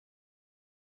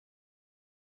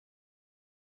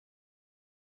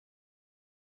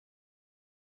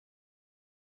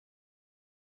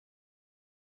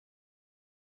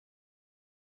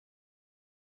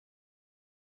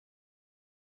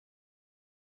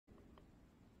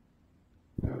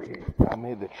I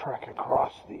made the trek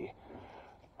across the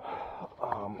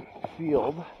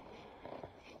field,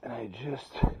 and I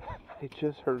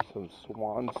just heard some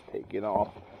swans taking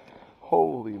off.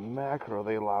 Holy mackerel,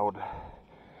 they loud.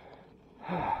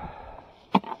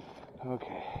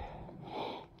 Okay,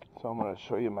 so I'm going to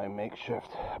show you my makeshift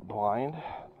blind.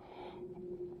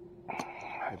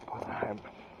 I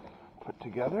put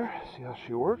together, see how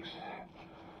she works.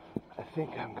 I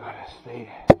think I'm going to stay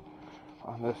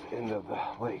on this end of the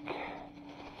lake.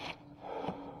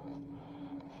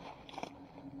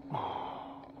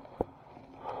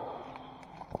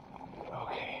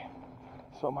 Okay,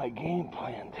 so my game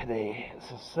plan today is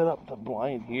to set up the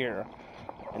blind here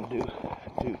and do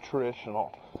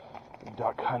traditional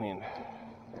duck hunting.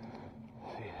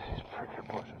 See, these prickly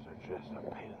bushes are just a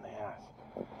pain in the ass.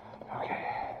 Okay,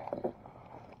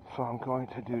 so I'm going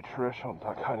to do traditional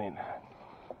duck hunting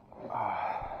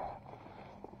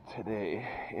today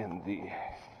in the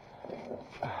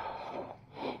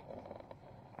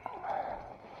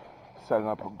setting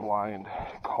up a blind,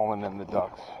 calling in the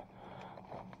ducks.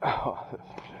 Oh, this is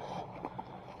just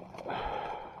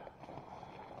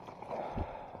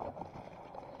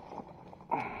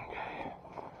okay.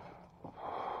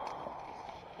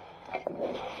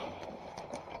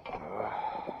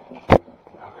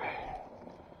 Okay.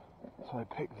 So I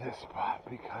picked this spot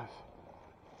because,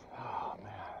 oh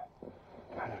man,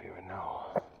 I don't even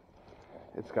know.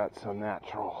 It's got some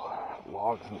natural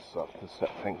logs and stuff to set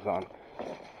things on,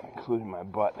 including my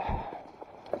butt.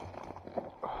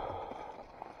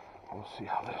 We'll see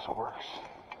how this works.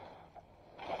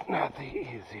 Not the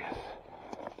easiest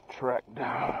trek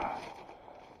down.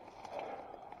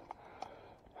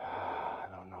 I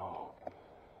don't know.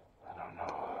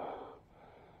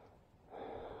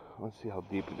 Let's see how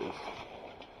deep it is.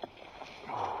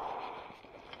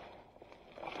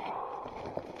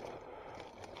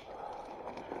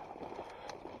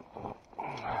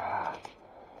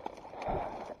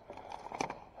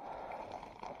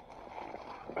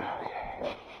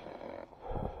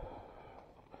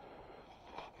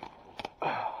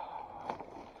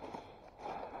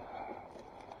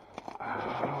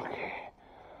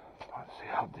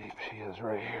 How deep she is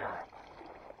right here.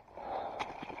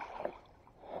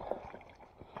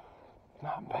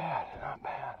 Not bad.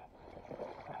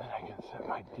 And then I can set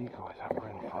my decoys up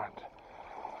right in front.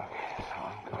 Okay, so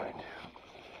I'm going to.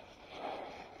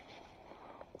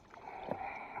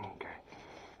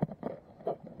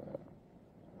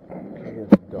 Okay, as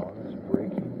dawn is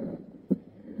breaking,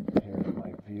 here's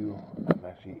my view. I'm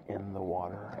actually in the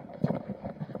water.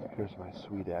 Here's my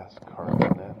sweet ass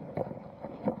carpet net.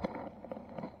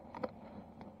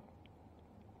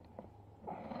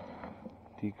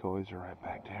 Decoys are right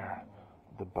back there.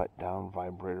 The butt down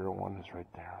vibrator one is right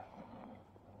there.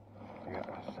 I got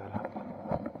my setup.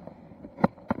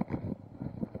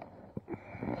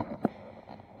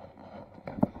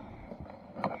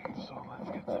 So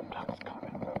let's get some ducks coming.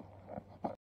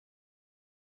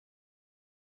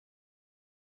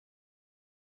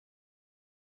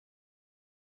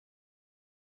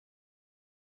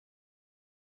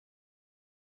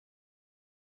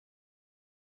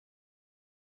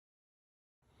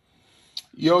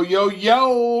 Yo,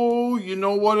 you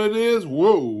know what it is?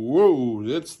 Whoa,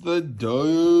 it's the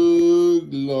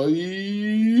Doug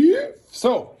Life.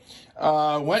 So,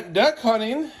 went duck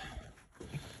hunting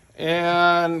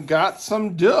and got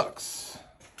some ducks.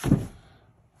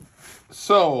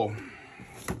 So,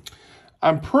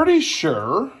 I'm pretty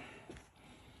sure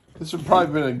this would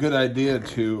probably been a good idea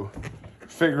to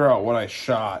figure out what I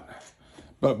shot.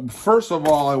 But first of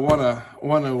all, I want to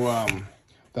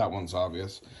that one's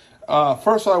obvious.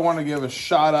 First of all, I want to give a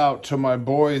shout out to my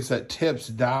boys at Tips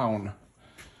Down,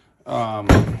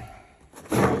 and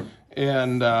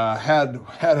had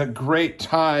a great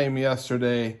time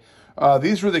yesterday.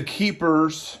 These were the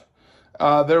keepers.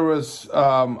 There was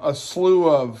a slew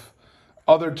of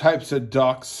other types of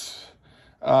ducks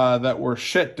that were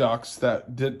shit ducks.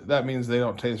 That means they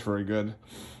don't taste very good.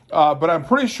 But I'm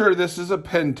pretty sure this is a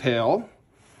pintail,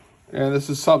 and this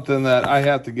is something that I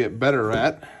have to get better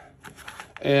at.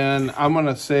 And I'm going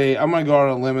to go out on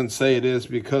a limb and say it is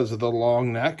because of the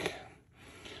long neck.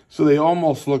 So they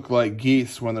almost look like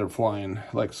geese when they're flying,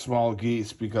 like small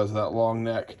geese because of that long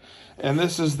neck. And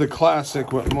this is the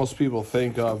classic, what most people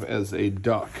think of as a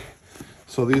duck.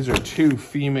 So these are two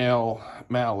female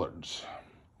mallards.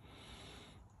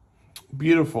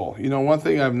 Beautiful. You know, one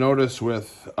thing I've noticed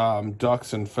with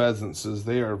ducks and pheasants is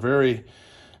they are very,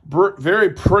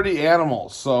 very pretty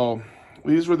animals. So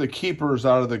these were the keepers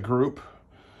out of the group.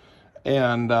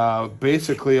 And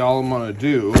basically all I'm going to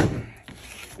do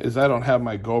is I don't have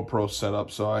my GoPro set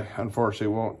up, so I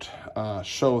unfortunately won't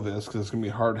show this because it's going to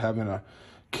be hard having a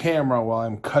camera while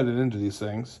I'm cutting into these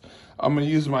things. I'm going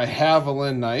to use my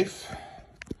Havalin knife.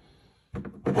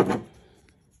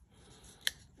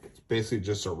 It's basically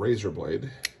just a razor blade.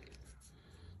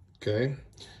 Okay.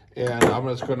 And I'm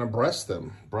just going to breast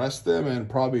them and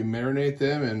probably marinate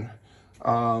them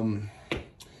and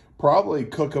probably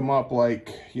cook them up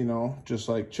like, you know, just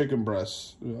like chicken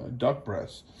breasts, duck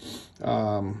breasts.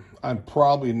 I'm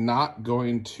probably not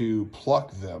going to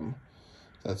pluck them.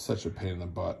 That's such a pain in the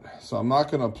butt. So I'm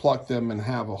not going to pluck them and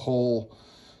have a whole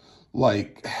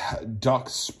like duck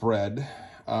spread.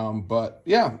 But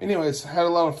yeah, anyways, had a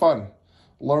lot of fun.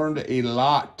 Learned a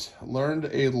lot.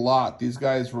 These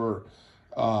guys were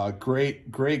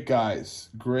great guys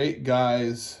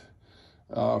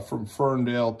from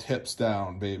Ferndale tips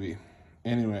down, baby.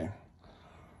 Anyway,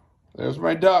 there's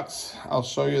my ducks. I'll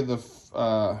show you the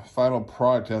final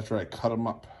product after I cut them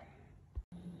up.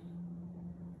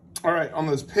 All right, on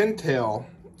this pintail,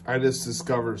 I just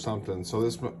discovered something. So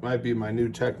this might be my new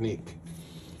technique.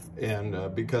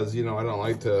 And because, you know, I don't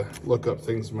like to look up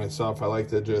things myself, I like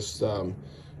to just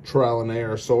trial and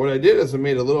error. So what I did is I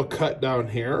made a little cut down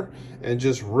here and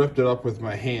just ripped it up with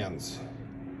my hands.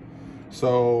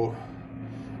 So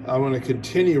I'm going to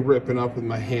continue ripping up with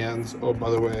my hands. Oh,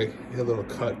 by the way, I had a little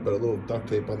cut, but a little duct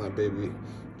tape on that baby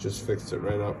just fixed it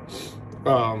right up.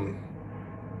 I'm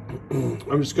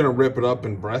just going to rip it up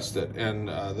and breast it, and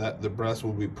the breast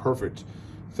will be perfect.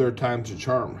 Third time's a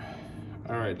charm.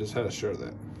 All right, just had to share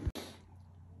that.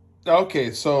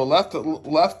 Okay, so left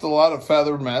a lot of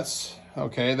feather mess.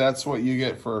 Okay, that's what you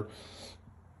get for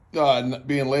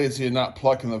being lazy and not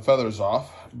plucking the feathers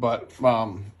off. But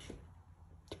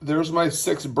there's my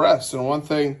 6 breasts, and one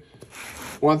thing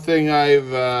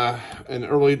I've an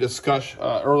early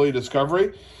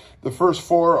discovery. The first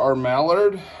 4 are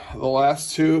mallard. The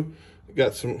last 2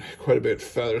 got quite a bit of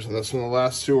feathers on this one. The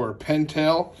last 2 are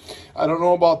pintail. I don't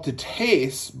know about the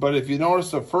taste, but if you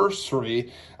notice the first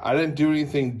 3, I didn't do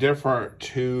anything different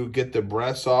to get the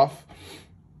breasts off.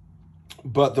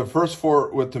 But the first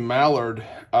 4 with the mallard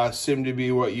seem to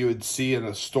be what you would see in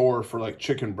a store for like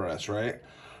chicken breasts, right?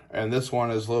 And this one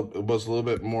was a little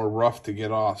bit more rough to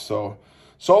get off. So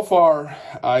far,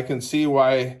 I can see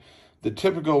why the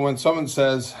typical, when someone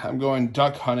says, I'm going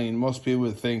duck hunting, most people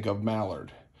would think of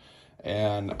mallard.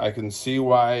 And I can see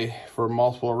why for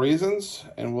multiple reasons,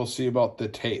 and we'll see about the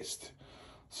taste.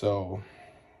 So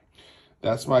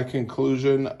that's my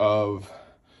conclusion of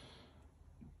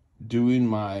doing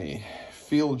my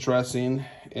field dressing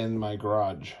in my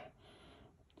garage.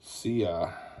 See ya.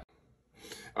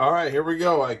 All right, here we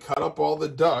go. I cut up all the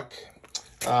duck.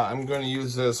 I'm going to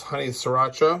use this honey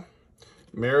sriracha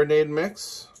marinade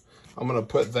mix. I'm going to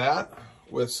put that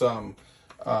with some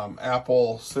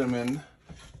apple cinnamon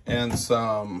and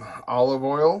some olive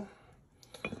oil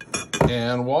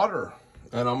and water.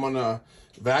 And I'm going to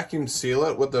vacuum seal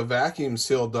it. What the vacuum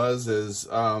seal does is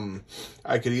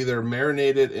I could either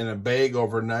marinate it in a bag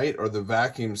overnight or the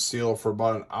vacuum seal for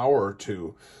about an hour or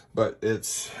 2. But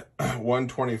it's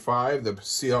 1:25. The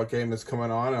Seahawk game is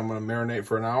coming on. I'm going to marinate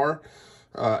for an hour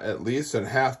at least, and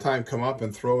halftime come up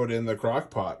and throw it in the crock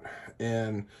pot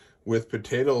and with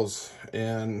potatoes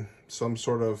and some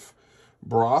sort of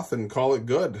broth and call it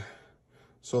good.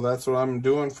 So that's what I'm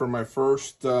doing for my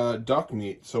first duck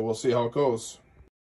meat. So we'll see how it goes.